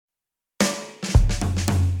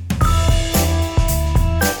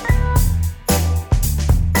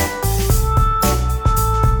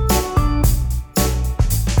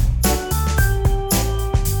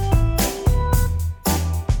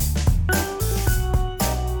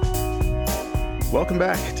Welcome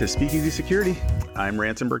back to Speakeasy Security. I'm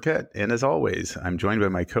Ransom Burkett, and as always, I'm joined by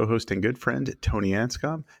my co-host and good friend, Tony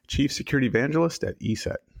Anscombe, Chief Security Evangelist at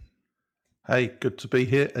ESET. Hey, good to be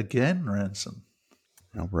here again, Ransom.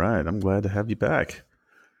 All right, I'm glad to have you back.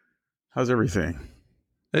 How's everything?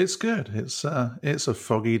 It's good. It's a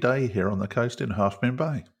foggy day here on the coast in Half Moon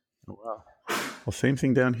Bay. Oh, wow. Well, same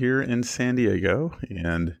thing down here in San Diego,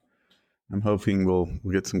 and I'm hoping we'll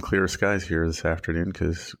get some clear skies here this afternoon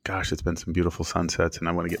because, gosh, it's been some beautiful sunsets, and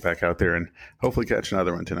I want to get back out there and hopefully catch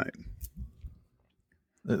another one tonight.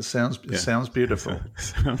 It sounds beautiful.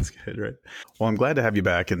 Sounds good, right? Well, I'm glad to have you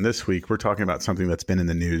back. And this week, we're talking about something that's been in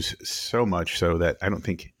the news so much so that I don't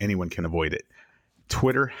think anyone can avoid it.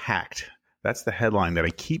 Twitter hacked. That's the headline that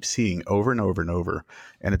I keep seeing over and over and over.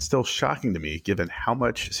 And it's still shocking to me, given how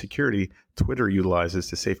much security Twitter utilizes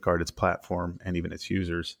to safeguard its platform and even its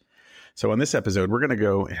users. So on this episode, we're going to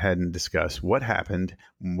go ahead and discuss what happened,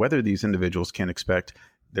 whether these individuals can expect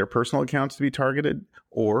their personal accounts to be targeted,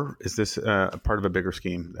 or is this a part of a bigger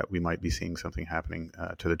scheme that we might be seeing something happening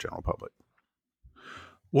to the general public?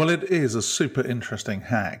 Well, it is a super interesting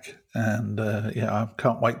hack, and I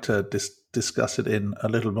can't wait to discuss it in a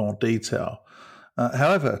little more detail.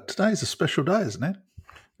 However, today's a special day, isn't it?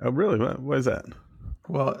 Oh, really? What is that?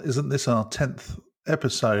 Well, isn't this our 10th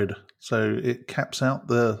episode? So it caps out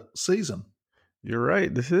the season. You're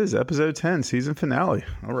right. This is episode 10, season finale.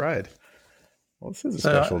 All right. Well, this is a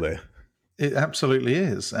special day. It absolutely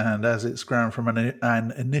is. And as it's grown from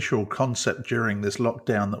an initial concept during this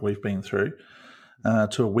lockdown that we've been through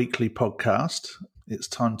to a weekly podcast, it's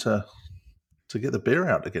time to get the beer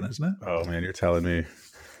out again, isn't it? Oh, man, you're telling me.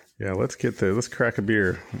 Yeah, let's crack a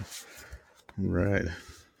beer. All right.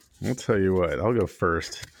 I'll tell you what, I'll go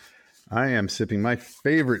first. I am sipping my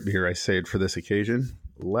favorite beer I saved for this occasion,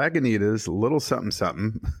 Lagunitas Little Something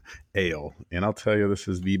Something Ale. And I'll tell you, this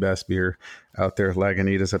is the best beer out there.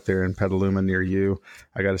 Lagunitas up there in Petaluma near you.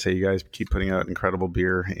 I got to say, you guys keep putting out incredible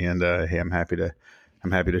beer. And hey, I'm happy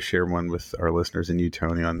to share one with our listeners and you,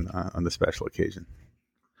 Tony, on the special occasion.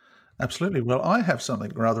 Absolutely. Well, I have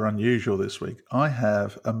something rather unusual this week. I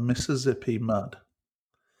have a Mississippi Mud.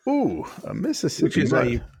 Ooh, a Mississippi Which is Mud.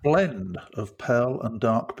 a blend of pale and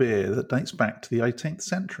dark beer that dates back to the 18th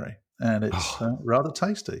century. And it's rather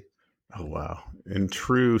tasty. Oh, wow. In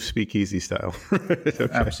true speakeasy style. Okay.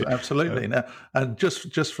 Absolutely. Now, and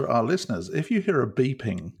just for our listeners, if you hear a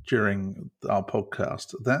beeping during our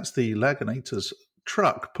podcast, that's the Lagunitas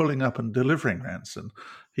truck pulling up and delivering Ransom.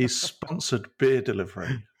 He's sponsored beer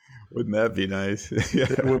delivery. Wouldn't that be nice? Yeah.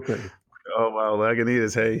 It would be. Oh, wow.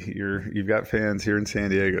 Lagunitas, hey, you've got fans here in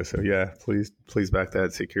San Diego. So, yeah, please back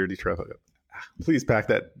that security truck up. Please back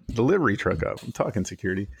that delivery truck up. I'm talking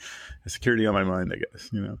security. Security on my mind, I guess,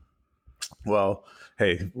 Well,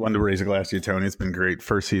 hey, wanted to raise a glass to you, Tony. It's been great.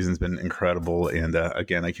 First season's been incredible. And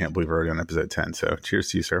again, I can't believe we're already on episode 10. So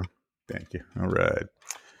cheers to you, sir. Thank you. All right.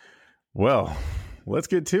 Well, let's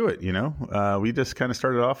get to it. We just kind of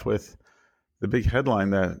started off with the big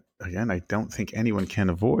headline that, again, I don't think anyone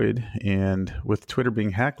can avoid. And with Twitter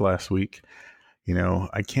being hacked last week,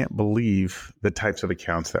 I can't believe the types of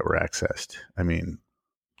accounts that were accessed. I mean,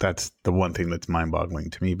 that's the one thing that's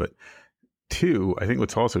mind-boggling to me. But two, I think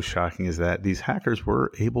what's also shocking is that these hackers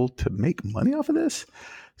were able to make money off of this.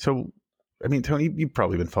 So, I mean, Tony, you've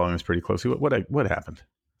probably been following this pretty closely. What happened?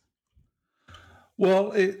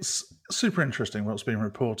 Well, it's super interesting what's been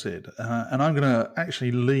reported. And I'm going to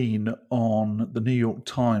actually lean on the New York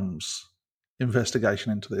Times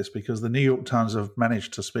investigation into this because the New York Times have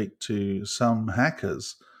managed to speak to some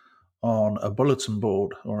hackers on a bulletin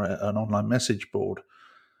board or an online message board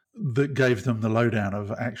that gave them the lowdown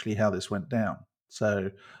of actually how this went down.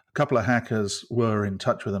 So a couple of hackers were in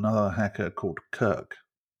touch with another hacker called Kirk.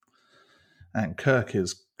 And Kirk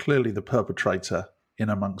is clearly the perpetrator in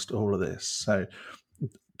amongst all of this. So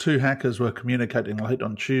two hackers were communicating late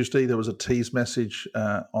on Tuesday. There was a tease message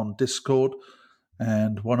on Discord,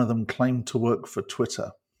 and one of them claimed to work for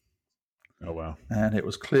Twitter. Oh, wow. And it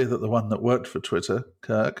was clear that the one that worked for Twitter,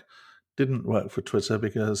 Kirk, didn't work for Twitter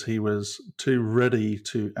because he was too ready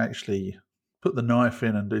to actually put the knife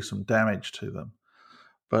in and do some damage to them.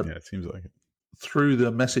 But yeah, it seems like it. Through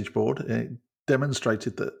the message board, it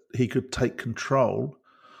demonstrated that he could take control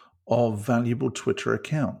of valuable Twitter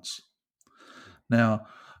accounts. Now,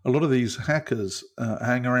 a lot of these hackers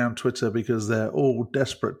hang around Twitter because they're all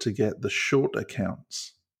desperate to get the short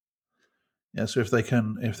accounts. Yeah, so if they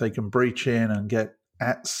can breach in and get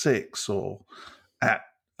 @6 or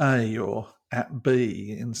 @A or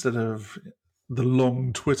 @B instead of the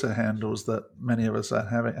long Twitter handles that many of us are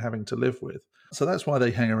having to live with. So that's why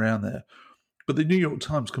they hang around there. But the New York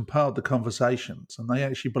Times compiled the conversations, and they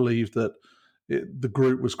actually believe that the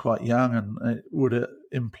group was quite young, and it would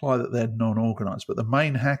imply that they're non-organized. But the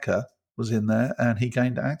main hacker was in there, and he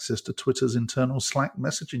gained access to Twitter's internal Slack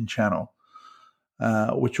messaging channel,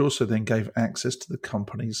 which also then gave access to the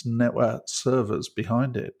company's network servers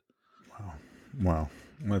behind it. Wow.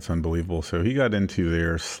 That's unbelievable. So he got into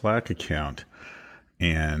their Slack account,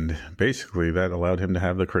 and basically that allowed him to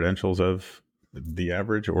have the credentials of the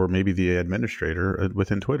average or maybe the administrator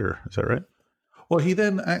within Twitter. Is that right? Well, he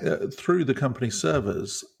then, through the company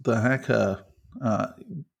servers, the hacker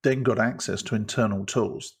then got access to internal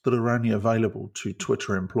tools that are only available to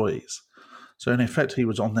Twitter employees. So in effect, he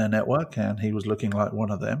was on their network and he was looking like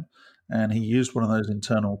one of them. And he used one of those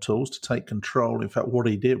internal tools to take control. In fact, what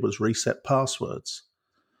he did was reset passwords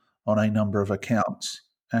on a number of accounts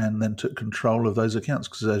and then took control of those accounts.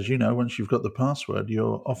 Because as you know, once you've got the password,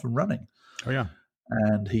 you're off and running. Oh, yeah.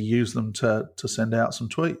 And he used them to send out some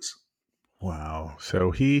tweets. Wow.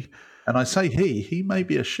 So he... And I say he may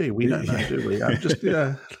be a she. We don't know, do we? I'm just,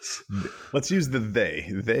 Let's use the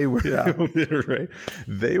they. They were able to, right?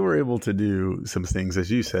 They were able to do some things, as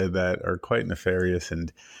you said, that are quite nefarious.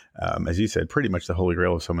 And as you said, pretty much the holy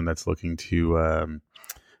grail of someone that's looking to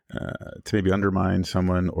maybe undermine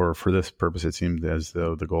someone, or for this purpose, it seemed as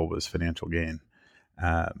though the goal was financial gain.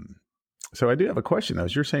 So I do have a question, though.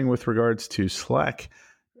 As you're saying with regards to Slack,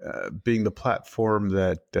 being the platform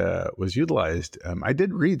that was utilized, I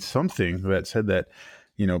did read something that said that,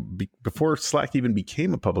 before Slack even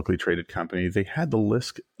became a publicly traded company, they had to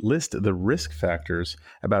list the risk factors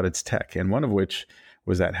about its tech, and one of which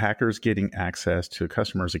was that hackers getting access to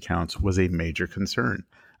customers' accounts was a major concern.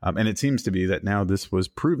 And it seems to be that now this was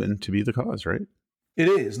proven to be the cause, right? It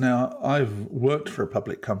is. Now, I've worked for a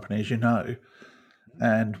public company, as you know.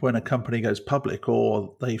 And when a company goes public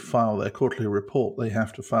or they file their quarterly report, they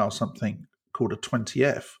have to file something called a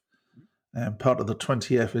 20F. And part of the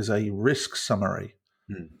 20F is a risk summary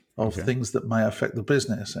of things that may affect the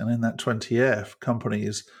business. And in that 20F,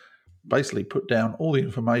 companies basically put down all the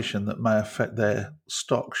information that may affect their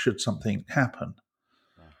stock should something happen.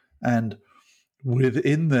 And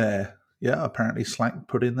within there, apparently Slack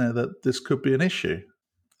put in there that this could be an issue.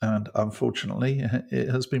 And unfortunately, it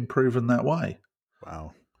has been proven that way.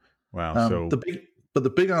 Wow.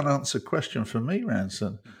 The big unanswered question for me,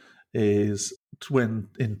 Ranson, is when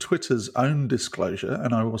in Twitter's own disclosure,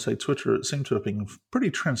 and I will say Twitter seemed to have been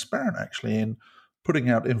pretty transparent actually in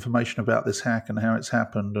putting out information about this hack and how it's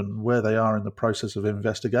happened and where they are in the process of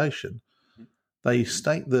investigation. They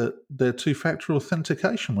state that their two-factor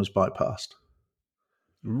authentication was bypassed.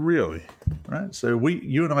 Really? Right. So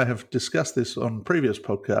you and I have discussed this on previous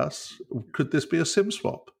podcasts. Could this be a SIM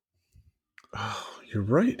swap? Oh, you're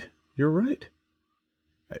right.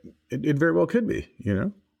 It very well could be,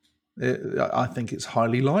 I think it's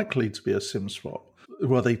highly likely to be a SIM swap.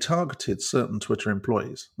 Well, they targeted certain Twitter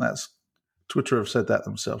employees. Twitter have said that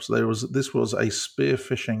themselves. So this was a spear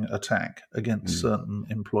phishing attack against certain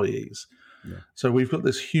employees. Yeah. So we've got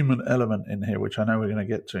this human element in here, which I know we're going to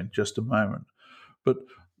get to in just a moment. But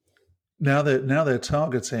now they're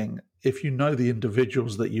targeting, if you know the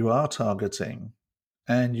individuals that you are targeting,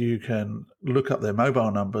 and you can look up their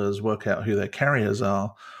mobile numbers, work out who their carriers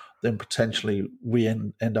are, then potentially we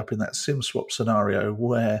end up in that SIM swap scenario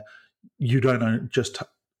where you don't just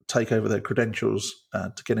take over their credentials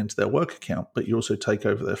to get into their work account, but you also take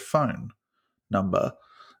over their phone number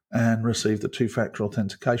and receive the two-factor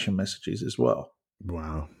authentication messages as well.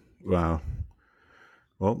 Wow.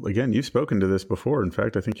 Well, again, you've spoken to this before. In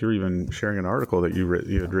fact, I think you're even sharing an article that you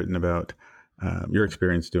had written about your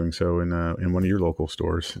experience doing so in one of your local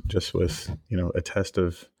stores, just with a test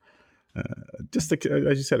of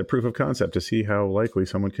as you said, a proof of concept to see how likely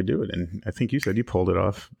someone could do it. And I think you said you pulled it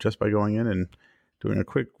off just by going in and doing a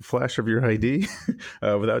quick flash of your ID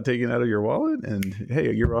without taking it out of your wallet. And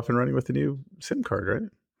hey, you're off and running with the new SIM card, right?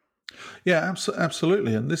 Yeah,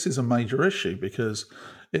 absolutely. And this is a major issue because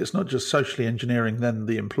it's not just socially engineering then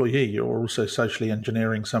the employee, you're also socially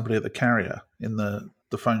engineering somebody at the carrier in the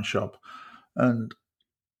phone shop. And,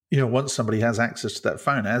 once somebody has access to that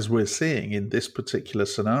phone, as we're seeing in this particular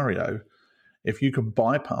scenario, if you can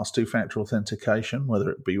bypass two-factor authentication, whether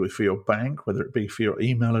it be for your bank, whether it be for your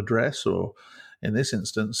email address, or in this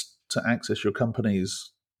instance, to access your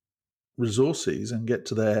company's resources and get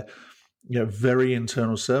to their very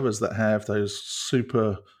internal servers that have those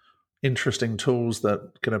super interesting tools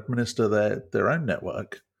that can administer their own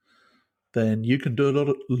network, then you can do a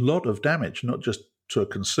lot of damage, not just to a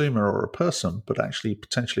consumer or a person, but actually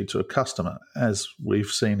potentially to a customer, as we've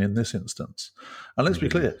seen in this instance. And let's be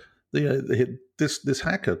clear, this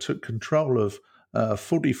hacker took control of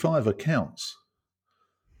 45 accounts,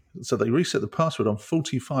 So they reset the password on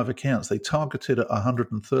 45 accounts. They targeted at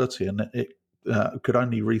 130, and it could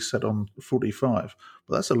only reset on 45.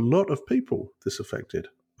 But that's a lot of people this affected.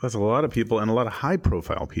 That's a lot of people and a lot of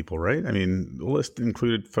high-profile people, right? I mean, the list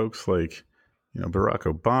included folks like, Barack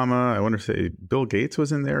Obama. I want to say Bill Gates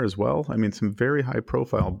was in there as well. I mean, some very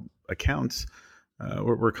high-profile accounts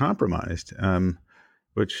were compromised.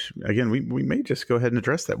 Which again, we may just go ahead and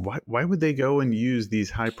address that. Why would they go and use these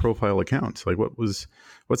high-profile accounts? Like, what's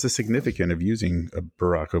the significance of using a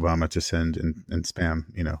Barack Obama to send and spam,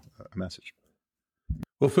 a message?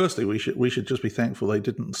 Well, firstly, we should just be thankful they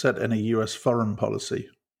didn't set any U.S. foreign policy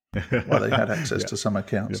while they had access to some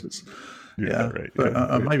accounts. Right.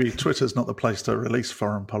 But maybe Twitter's not the place to release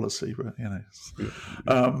foreign policy. But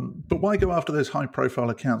but why go after those high-profile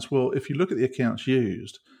accounts? Well, if you look at the accounts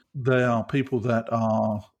used, they are people that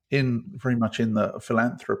are very much in the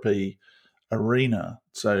philanthropy arena.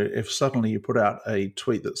 So if suddenly you put out a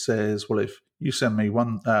tweet that says, well, if you send me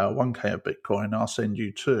 1K of Bitcoin, I'll send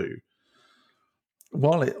you 2.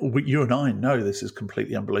 While you and I know this is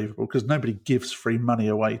completely unbelievable because nobody gives free money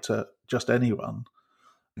away to just anyone.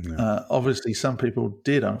 No. Obviously, some people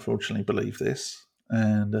did unfortunately believe this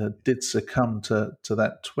and did succumb to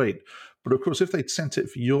that tweet. But of course, if they'd sent it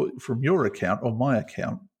from your account or my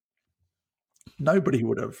account, nobody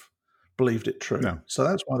would have believed it true. No. So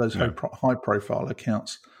that's why those high-profile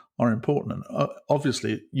accounts are important. And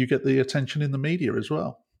obviously, you get the attention in the media as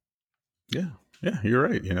well. Yeah, you're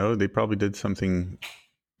right. They probably did something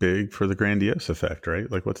big for the grandiose effect, right?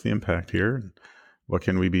 Like, what's the impact here? What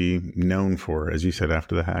can we be known for, as you said,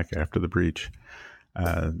 after the hack, after the breach?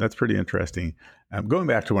 That's pretty interesting. Going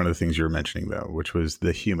back to one of the things you were mentioning, though, which was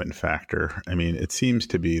the human factor. I mean, it seems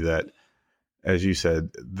to be that, as you said,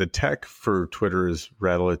 the tech for Twitter is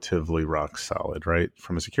relatively rock solid, right?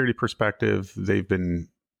 From a security perspective, they've been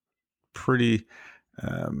pretty,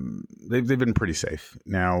 they've been pretty safe.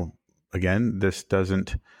 Now, again, this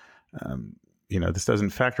doesn't, this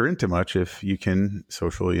doesn't factor into much if you can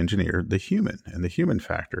socially engineer the human and the human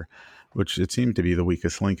factor, which it seemed to be the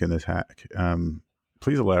weakest link in this hack.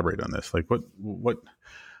 Please elaborate on this. Like,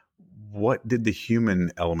 what did the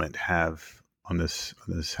human element have on this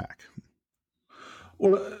hack?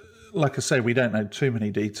 Well, like I say, we don't know too many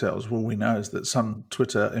details. All we know is that some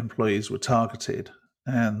Twitter employees were targeted,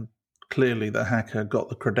 and clearly the hacker got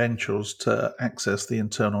the credentials to access the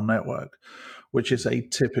internal network, which is a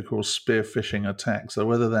typical spear phishing attack. So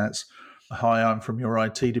whether that's, hi, I'm from your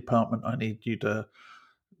IT department, I need you to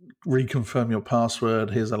reconfirm your password,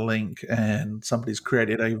 here's a link, and somebody's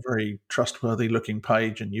created a very trustworthy looking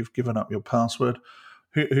page and you've given up your password.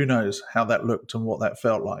 Who knows how that looked and what that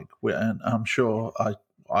felt like? And I'm sure,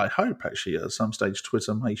 I hope actually at some stage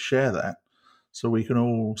Twitter may share that so we can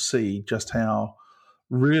all see just how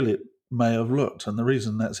real it may have looked. And the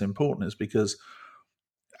reason that's important is because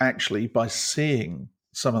actually by seeing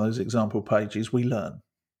some of those example pages, we learn.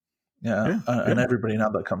 And everybody in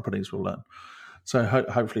other companies will learn. So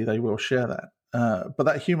hopefully they will share that. But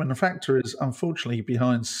that human factor is unfortunately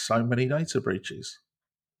behind so many data breaches.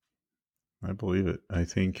 I believe it. I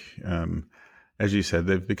think, as you said,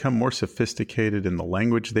 they've become more sophisticated in the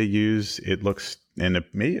language they use. It looks, and it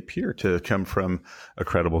may appear to come from a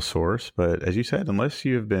credible source, but as you said, unless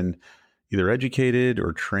you have been either educated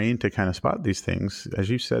or trained to kind of spot these things, as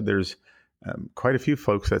you said, there's quite a few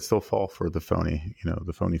folks that still fall for the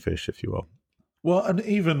phony fish, if you will. Well, and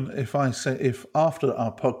even if after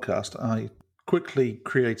our podcast, I quickly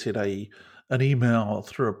created an email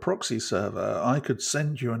through a proxy server, I could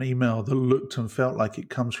send you an email that looked and felt like it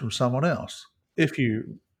comes from someone else. If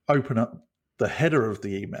you open up the header of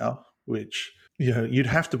the email, which you'd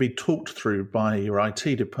have to be talked through by your IT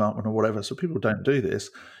department or whatever, so people don't do this,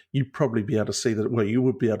 you'd probably be able to see that. Well, you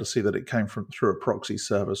would be able to see that it came through a proxy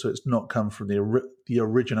server, so it's not come from the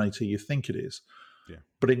originator you think it is. Yeah.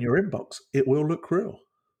 But in your inbox, it will look real.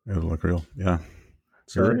 It'll look real, yeah.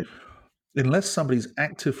 So, right. Unless somebody's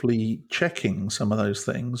actively checking some of those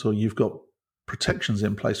things, or you've got protections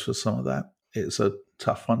in place for some of that, it's a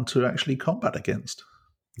tough one to actually combat against.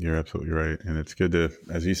 You're absolutely right. And it's good to,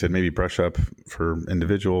 as you said, maybe brush up for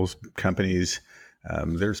individuals, companies.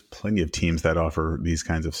 There's plenty of teams that offer these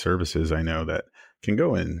kinds of services. I know that can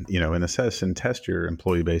go in, and assess and test your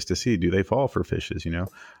employee base to see, do they fall for phishes?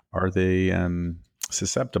 Are they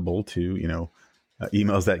susceptible to,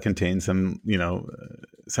 emails that contain some,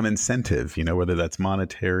 some incentive, whether that's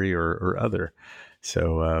monetary or other.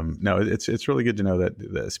 So, no, it's really good to know that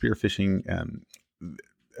the spear phishing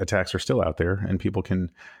attacks are still out there, and people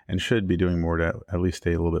can and should be doing more to at least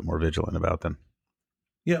stay a little bit more vigilant about them.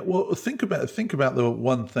 Yeah, well, think about the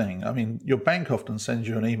one thing. I mean, your bank often sends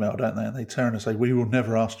you an email, don't they? And they turn and say, "We will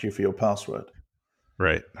never ask you for your password."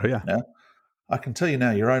 Right. Oh yeah. Now, I can tell you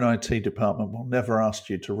now, your own IT department will never ask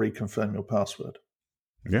you to reconfirm your password.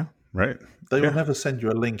 Yeah. Right. They will Yeah. never send you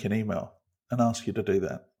a link in email and ask you to do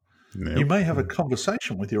that. Nope. You may have a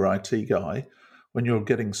conversation with your IT guy when you're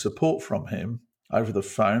getting support from him over the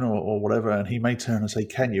phone or whatever, and he may turn and say,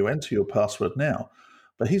 "Can you enter your password now?"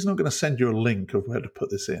 But he's not going to send you a link of where to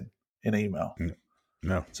put this in email.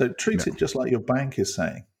 No. So treat No. it just like your bank is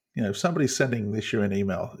saying. If somebody's sending this you an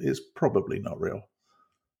email, it's probably not real.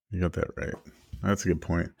 You got that right. That's a good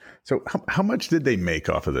point. So how much did they make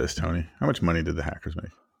off of this, Tony? How much money did the hackers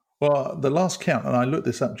make? Well, the last count, and I looked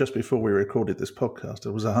this up just before we recorded this podcast,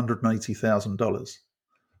 it was $180,000.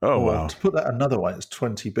 Oh, or wow. to put that another way, it's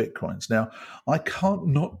 20 Bitcoins. Now, I can't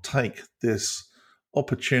not take this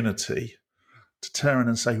opportunity to turn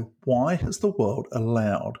and say, why has the world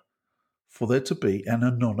allowed for there to be an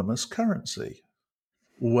anonymous currency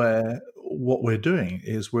where what we're doing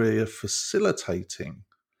is we're facilitating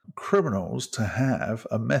criminals to have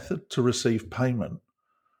a method to receive payment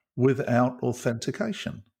without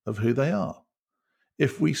authentication of who they are?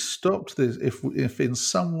 If we stopped this, if in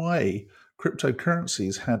some way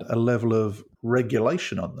cryptocurrencies had a level of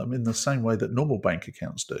regulation on them in the same way that normal bank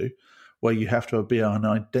accounts do, where you have to be an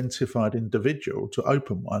identified individual to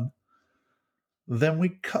open one, then we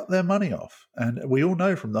cut their money off. And we all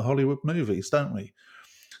know from the Hollywood movies, don't we?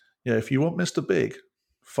 Yeah, if you want Mr. Big,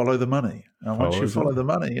 follow the money. And once you follow the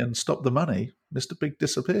money and stop the money, Mr. Big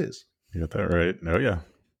disappears. You got that right. Oh, yeah.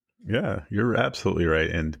 Yeah, you're absolutely right.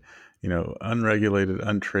 And, unregulated,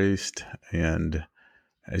 untraced, and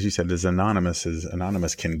as you said, as anonymous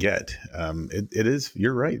can get. It is,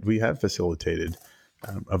 you're right. We have facilitated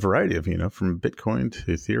a variety of, from Bitcoin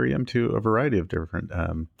to Ethereum to a variety of different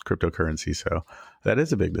cryptocurrencies. So that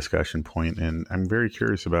is a big discussion point. And I'm very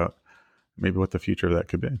curious about maybe what the future of that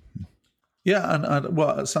could be. Yeah, and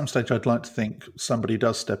well, at some stage, I'd like to think somebody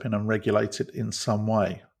does step in and regulate it in some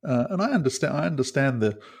way. And I understand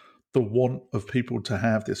the want of people to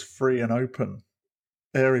have this free and open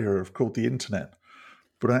area called the internet.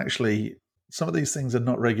 But actually, some of these things are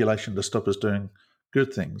not regulation to stop us doing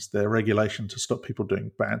good things. They're regulation to stop people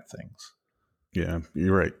doing bad things. Yeah,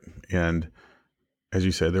 you're right. And as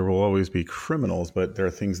you said, there will always be criminals, but there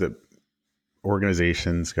are things that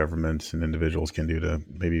organizations, governments, and individuals can do to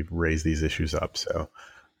maybe raise these issues up. So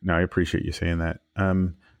no, I appreciate you saying that.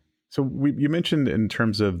 So you mentioned in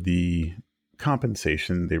terms of the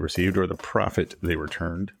compensation they received or the profit they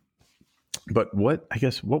returned, but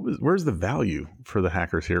where's the value for the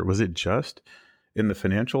hackers here? Was it just in the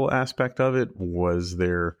financial aspect of it? Was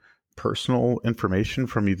there personal information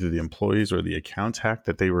from either the employees or the accounts hacked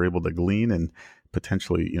that they were able to glean and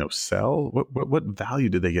potentially, sell? What value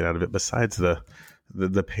did they get out of it besides the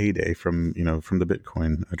payday from the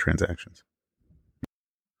Bitcoin transactions?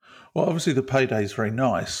 Well, obviously the payday is very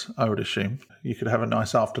nice. I would assume you could have a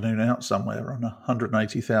nice afternoon out somewhere on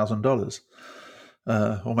 $180,000.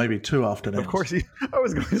 Or maybe 2 afternoons. Of course, I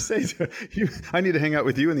was going to say, I need to hang out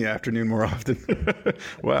with you in the afternoon more often.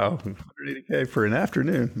 Wow, $180K for an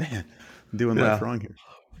afternoon, man, I'm doing life wrong here.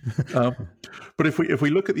 But if we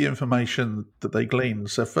look at the information that they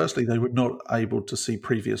gleaned, so firstly, they were not able to see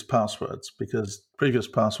previous passwords because previous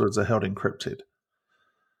passwords are held encrypted.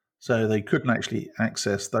 So they couldn't actually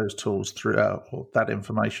access those tools or that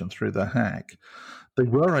information through the hack. They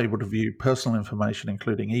were able to view personal information,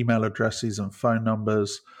 including email addresses and phone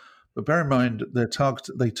numbers. But bear in mind, they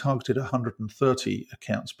targeted 130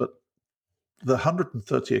 accounts, but the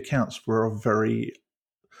 130 accounts were of very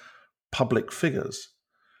public figures.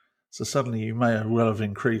 So suddenly you may well have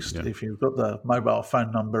increased, if you've got the mobile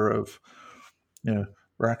phone number of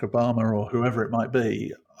Barack Obama or whoever it might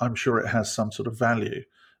be, I'm sure it has some sort of value.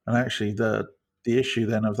 And actually the issue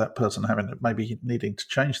then of that person maybe needing to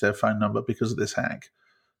change their phone number because of this hack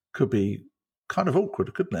could be kind of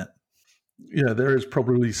awkward, couldn't it? Yeah, there is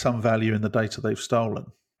probably some value in the data they've stolen.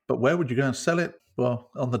 But where would you go and sell it? Well,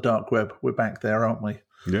 on the dark web. We're back there, aren't we?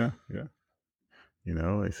 Yeah.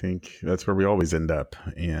 I think that's where we always end up.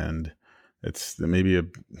 And it's maybe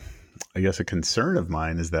a concern of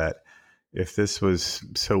mine is that if this was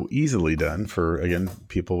so easily done for, again,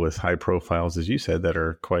 people with high profiles, as you said, that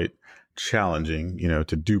are quite challenging,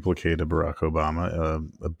 to duplicate a Barack Obama,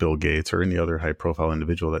 a Bill Gates, or any other high profile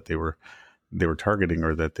individual that they were targeting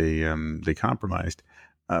or that they compromised.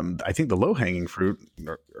 I think the low hanging fruit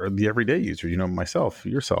are the everyday user, myself,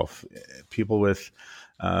 yourself, people with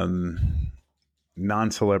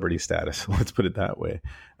non-celebrity status. Let's put it that way.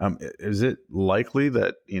 Is it likely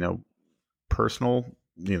that, personal,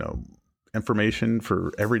 information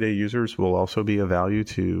for everyday users will also be of value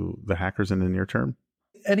to the hackers in the near term?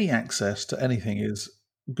 Any access to anything is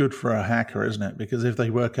good for a hacker, isn't it? Because if they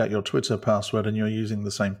work out your Twitter password and you're using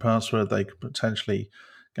the same password, they could potentially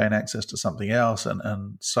gain access to something else.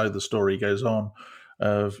 And so the story goes on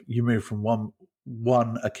of you move from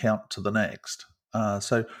one account to the next.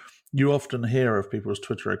 So you often hear of people's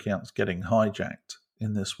Twitter accounts getting hijacked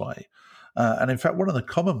in this way. And in fact, one of the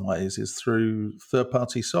common ways is through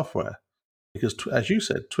third-party software. Because, as you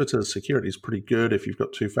said, Twitter's security is pretty good if you've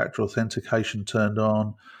got two-factor authentication turned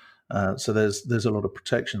on. So there's a lot of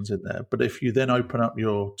protections in there. But if you then open up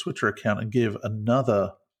your Twitter account and give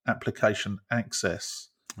another application access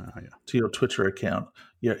to your Twitter account,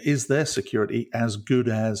 is their security as good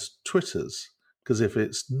as Twitter's? Because if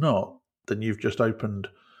it's not, then you've just opened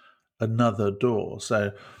another door.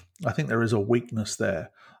 So I think there is a weakness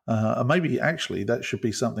there. And maybe actually that should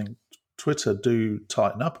be something Twitter do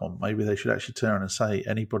tighten up on. Maybe they should actually turn and say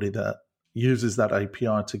anybody that uses that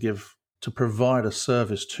API to provide a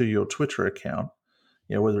service to your Twitter account,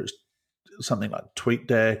 whether it's something like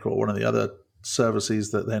TweetDeck or one of the other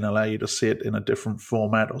services that then allow you to see it in a different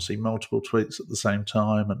format or see multiple tweets at the same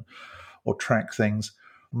time or track things,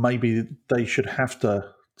 maybe they should have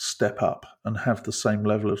to step up and have the same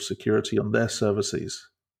level of security on their services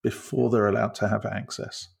before they're allowed to have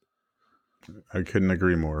access. I couldn't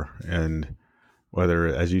agree more. And whether,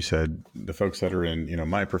 as you said, the folks that are in,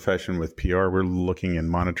 my profession with PR, we're looking and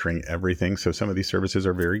monitoring everything. So some of these services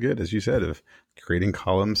are very good, as you said, of creating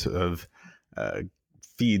columns of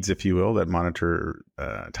feeds, if you will, that monitor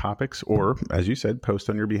topics or, as you said, post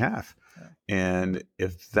on your behalf. And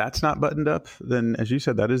if that's not buttoned up, then, as you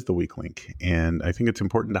said, that is the weak link. And I think it's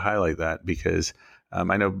important to highlight that because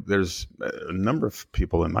I know there's a number of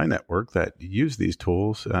people in my network that use these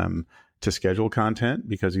tools to schedule content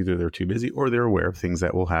because either they're too busy or they're aware of things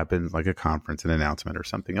that will happen, like a conference, an announcement, or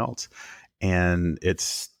something else. And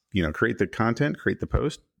it's, create the content, create the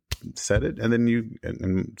post, set it, and then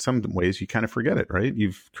in some ways, you kind of forget it, right?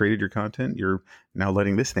 You've created your content. You're now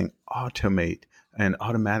letting this thing automate and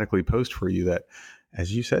automatically post for you. That,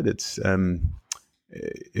 as you said, it's a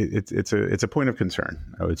point of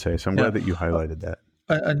concern, I would say. So I'm glad that you highlighted that.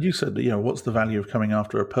 And you said, what's the value of coming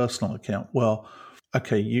after a personal account? Well,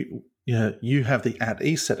 okay, you have the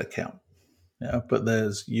 @ESET account, but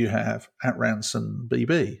you have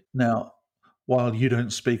 @RansonBB. Now, while you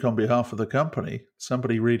don't speak on behalf of the company,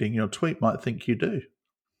 somebody reading your tweet might think you do.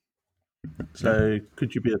 So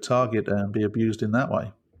could you be a target and be abused in that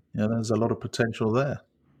way? There's a lot of potential there.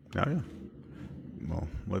 Oh, yeah. Well,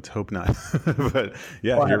 let's hope not. But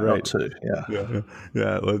yeah, you're right. Too.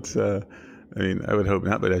 Yeah. Let's. I would hope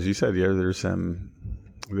not. But as you said, there's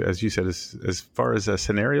as you said, as far as a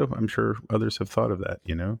scenario, I'm sure others have thought of that.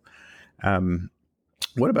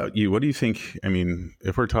 What about you? What do you think?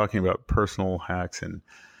 If we're talking about personal hacks and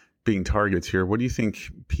being targets here, what do you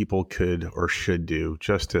think people could or should do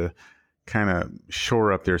just to kind of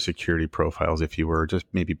shore up their security profiles, if you were just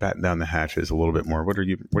maybe batten down the hatches a little bit more? What do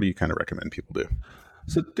you kind of recommend people do?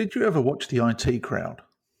 So did you ever watch the IT Crowd?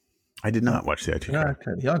 I did not watch the IT Crowd.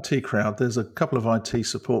 Okay. The IT Crowd, there's a couple of IT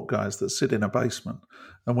support guys that sit in a basement,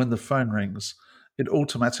 and when the phone rings, it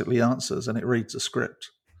automatically answers and it reads a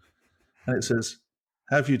script. And it says,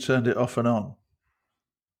 have you turned it off and on?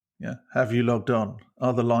 Yeah. Have you logged on?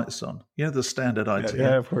 Are the lights on? The standard IT.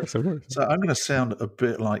 Yeah, of course. So I'm going to sound a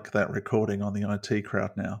bit like that recording on the IT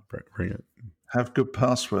Crowd now. Bring it. Have good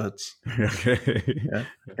passwords. Okay.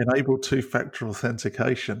 Enable two-factor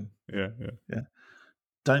authentication. Yeah.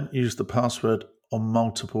 Don't use the password on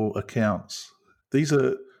multiple accounts. These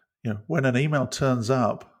are, when an email turns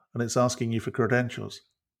up and it's asking you for credentials,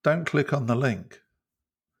 don't click on the link.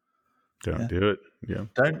 Don't do it. Yeah.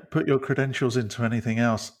 Don't put your credentials into anything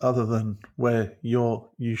else other than where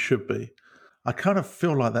you should be. I kind of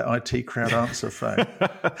feel like that IT Crowd answer phone.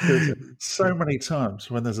 So many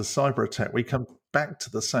times when there's a cyber attack, we come back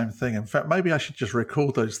to the same thing. In fact, maybe I should just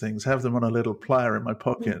record those things, have them on a little player in my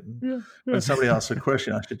pocket. And when somebody asks a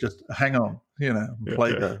question, I should just hang on, and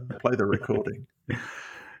play the recording.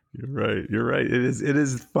 You're right. It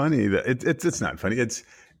is funny that it's not funny.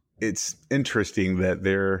 It's interesting that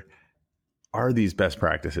there are these best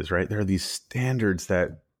practices, right? There are these standards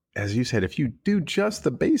that, as you said, if you do just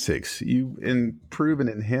the basics, you improve and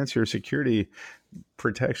enhance your security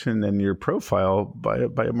protection and your profile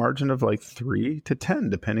by a margin of like 3 to 10,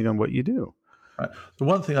 depending on what you do. Right. The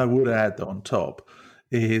one thing I would add on top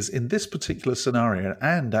is in this particular scenario,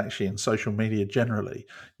 and actually in social media generally,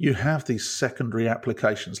 you have these secondary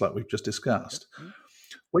applications like we've just discussed.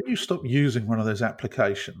 When you stop using one of those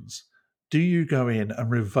applications, do you go in and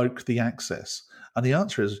revoke the access? And the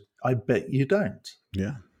answer is, I bet you don't.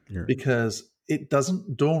 Yeah. Because it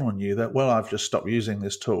doesn't dawn on you that, well, I've just stopped using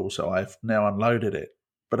this tool, so I've now unloaded it.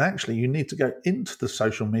 But actually, you need to go into the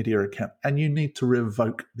social media account and you need to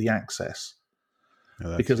revoke the access.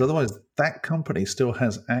 Because otherwise, that company still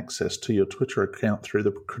has access to your Twitter account through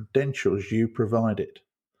the credentials you provided.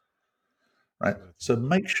 Right? So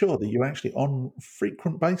make sure that you actually, on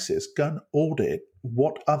frequent basis, go and audit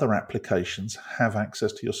what other applications have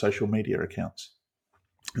access to your social media accounts.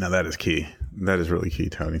 Now, that is key. That is really key,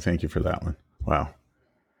 Tony. Thank you for that one. Wow.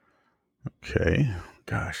 Okay.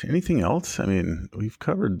 Gosh, anything else? I mean, we've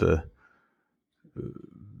covered the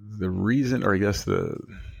reason, or I guess the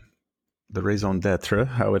raison d'etre,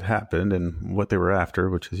 how it happened and what they were after,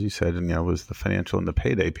 which, as you said, was the financial and the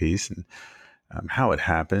payday piece, and how it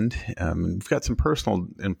happened. We've got some personal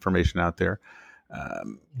information out there.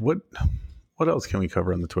 What else can we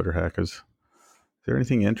cover on the Twitter hack? Is there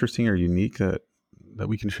anything interesting or unique that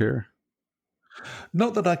we can share?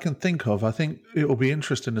 Not that I can think of. I think it will be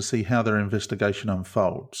interesting to see how their investigation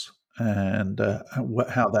unfolds and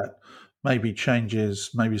how that maybe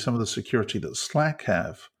changes maybe some of the security that Slack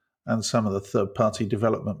have and some of the third-party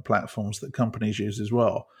development platforms that companies use as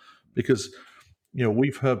well. Because,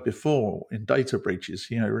 we've heard before in data breaches,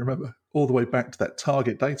 remember all the way back to that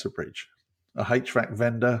Target data breach. A HVAC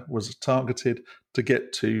vendor was targeted to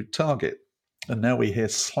get to Target. And now we hear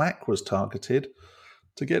Slack was targeted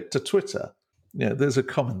to get to Twitter. There's a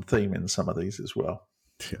common theme in some of these as well.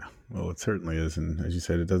 Yeah, well, it certainly is. And as you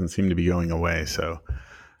said, it doesn't seem to be going away. So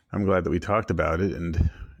I'm glad that we talked about it. And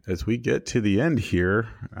as we get to the end here,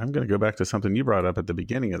 I'm going to go back to something you brought up at the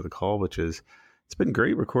beginning of the call, which is it's been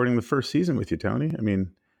great recording the first season with you, Tony. I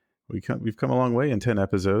mean, we've come a long way in 10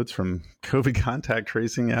 episodes, from COVID contact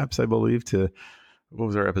tracing apps, I believe, to what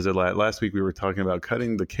was our episode last week? We were talking about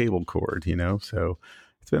cutting the cable cord, so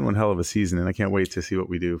it's been one hell of a season, and I can't wait to see what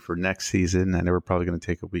we do for next season. I know we're probably going to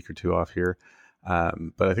take a week or two off here,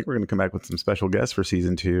 but I think we're going to come back with some special guests for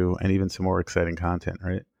season 2 and even some more exciting content,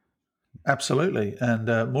 right? Absolutely.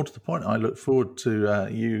 And more to the point, I look forward to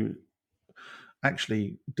you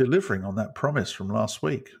actually delivering on that promise from last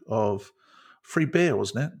week of free beer,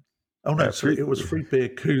 wasn't it? Oh, no, it was free beer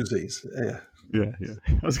koozies. Yeah.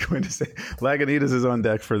 I was going to say Lagunitas is on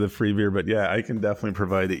deck for the free beer, but yeah, I can definitely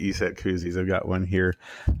provide the ESET koozies. I've got one here.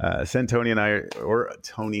 Send Tony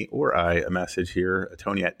or I a message here.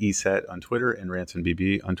 Tony at ESET on Twitter and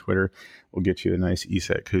RansomBB on Twitter. We'll get you a nice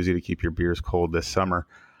ESET koozie to keep your beers cold this summer.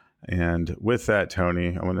 And with that,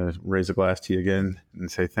 Tony, I want to raise a glass to you again and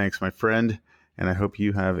say thanks, my friend. And I hope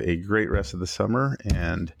you have a great rest of the summer.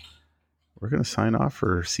 And we're going to sign off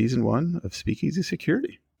for season 1 of Speakeasy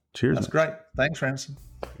Security. Cheers. That's great. Thanks, Ransom.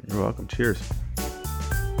 You're welcome. Cheers.